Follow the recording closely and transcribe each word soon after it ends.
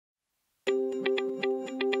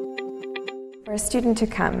For a student to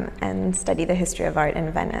come and study the history of art in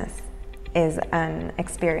Venice is an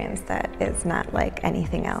experience that is not like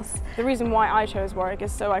anything else. The reason why I chose Warwick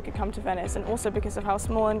is so I could come to Venice, and also because of how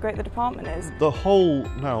small and great the department is. The whole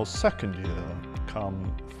now second year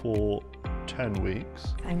come for 10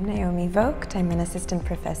 weeks. I'm Naomi Vogt. I'm an assistant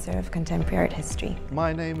professor of contemporary art history.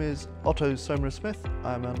 My name is Otto Somers-Smith.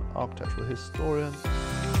 I'm an architectural historian.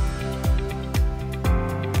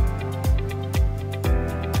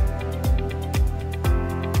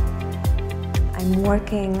 I'm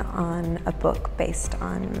working on a book based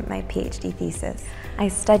on my PhD thesis. I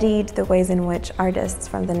studied the ways in which artists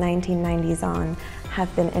from the 1990s on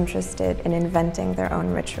have been interested in inventing their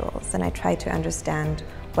own rituals, and I tried to understand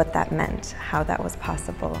what that meant, how that was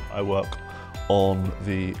possible. I work on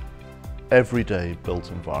the everyday built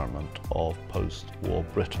environment of post-war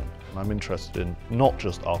Britain. I'm interested in not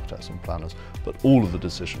just architects and planners, but all of the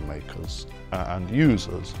decision makers and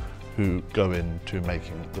users who go into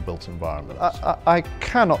making the built environment. I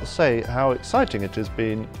cannot say how exciting it has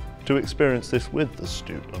been to experience this with the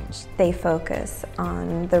students. They focus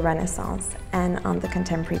on the Renaissance and on the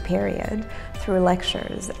contemporary period through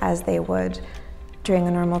lectures, as they would during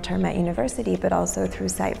a normal term at university, but also through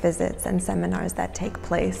site visits and seminars that take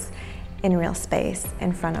place in real space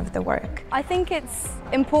in front of the work. I think it's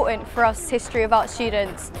important for us history of art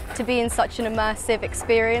students to be in such an immersive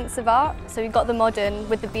experience of art. So we've got the modern,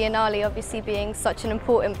 with the Biennale obviously being such an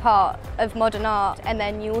important part of modern art, and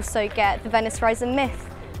then you also get the Venice Rise and Myth,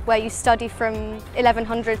 where you study from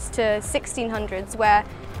 1100s to 1600s, where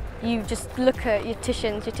you just look at your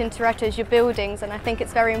Titians, your Tintorettos, your buildings, and I think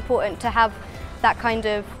it's very important to have that kind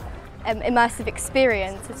of immersive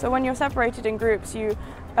experience. So when you're separated in groups, you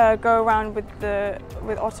go around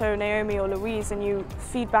with Otto, Naomi or Louise, and you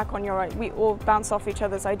feed back on we all bounce off each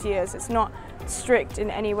other's ideas. It's not strict in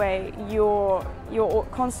any way. You're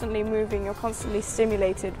constantly moving, you're constantly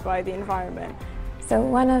stimulated by the environment. So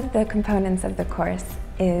one of the components of the course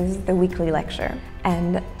is the weekly lecture,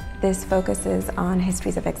 and this focuses on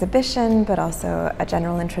histories of exhibition, but also a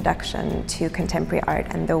general introduction to contemporary art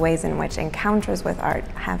and the ways in which encounters with art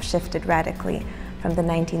have shifted radically from the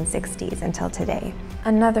 1960s until today.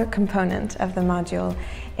 Another component of the module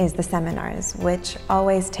is the seminars, which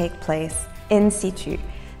always take place in situ.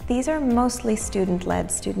 These are mostly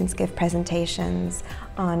student-led. Students give presentations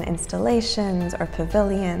on installations or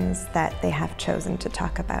pavilions that they have chosen to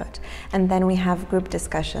talk about. And then we have group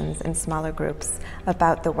discussions in smaller groups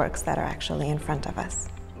about the works that are actually in front of us.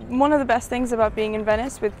 One of the best things about being in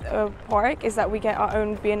Venice with Warwick is that we get our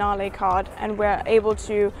own Biennale card, and we're able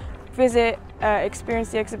to visit,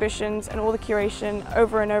 experience the exhibitions and all the curation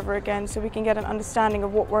over and over again, so we can get an understanding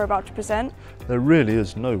of what we're about to present. There really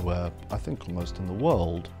is nowhere, I think almost in the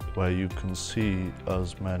world, where you can see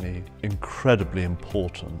as many incredibly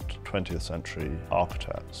important 20th century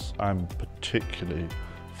architects. I'm particularly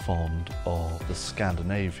fond of the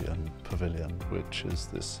Scandinavian pavilion, which is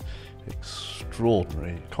this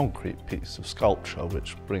extraordinary concrete piece of sculpture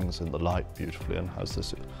which brings in the light beautifully and has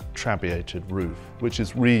this trabeated roof, which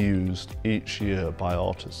is reused each year by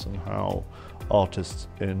artists, and how artists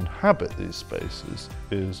inhabit these spaces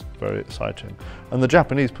is very exciting. And the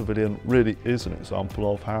Japanese pavilion really is an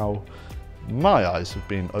example of how my eyes have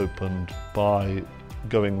been opened by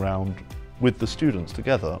going round with the students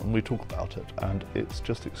together, and we talk about it, and it's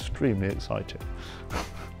just extremely exciting.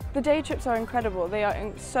 The day trips are incredible. They are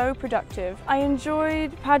so productive. I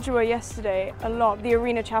enjoyed Padua yesterday a lot. The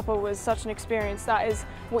Arena Chapel was such an experience. That is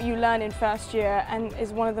what you learn in first year and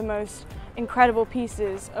is one of the most incredible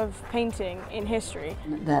pieces of painting in history.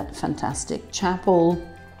 That fantastic chapel,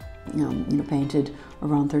 painted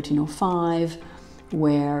around 1305,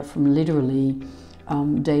 where from literally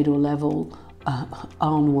dado level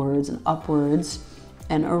onwards and upwards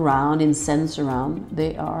and around, in sense around,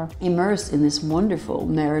 they are immersed in this wonderful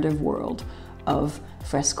narrative world of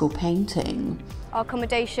fresco painting. Our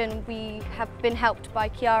accommodation, we have been helped by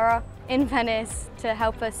Chiara in Venice to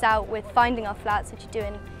help us out with finding our flats, which you do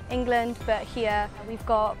in England, but here we've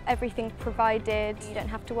got everything provided. You don't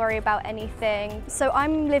have to worry about anything. So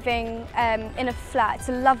I'm living in a flat. It's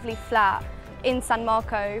a lovely flat in San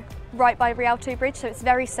Marco, right by Rialto Bridge, so it's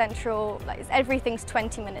very central. Everything's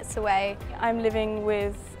 20 minutes away. I'm living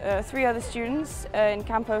with 3 other students in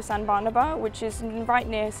Campo San Barnaba, which is right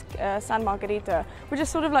near San Margherita, which is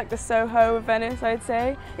sort of like the Soho of Venice, I'd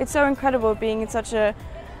say. It's so incredible being in such a...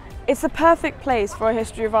 It's the perfect place for a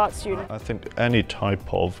history of art student. I think any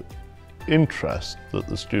type of interest that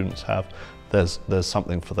the students have, there's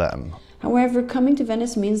something for them. However, coming to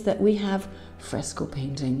Venice means that we have fresco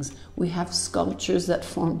paintings, we have sculptures that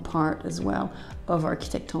form part as well of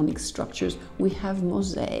architectonic structures. We have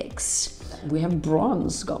mosaics, we have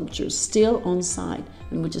bronze sculptures still on site,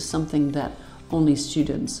 and which is something that only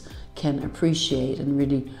students can appreciate and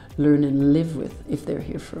really learn and live with if they're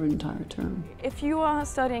here for an entire term. If you are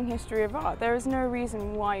studying history of art, there is no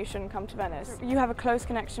reason why you shouldn't come to Venice. You have a close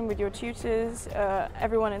connection with your tutors,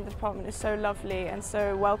 everyone in the department is so lovely and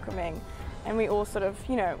so welcoming, and we all sort of,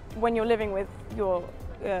 you know, when you're living with your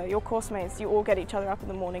course mates, you all get each other up in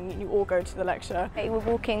the morning, you all go to the lecture. We were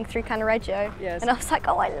walking through Cannaregio, yes. and I was like,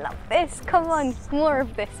 oh, I love this, come on, more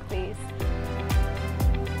of this please.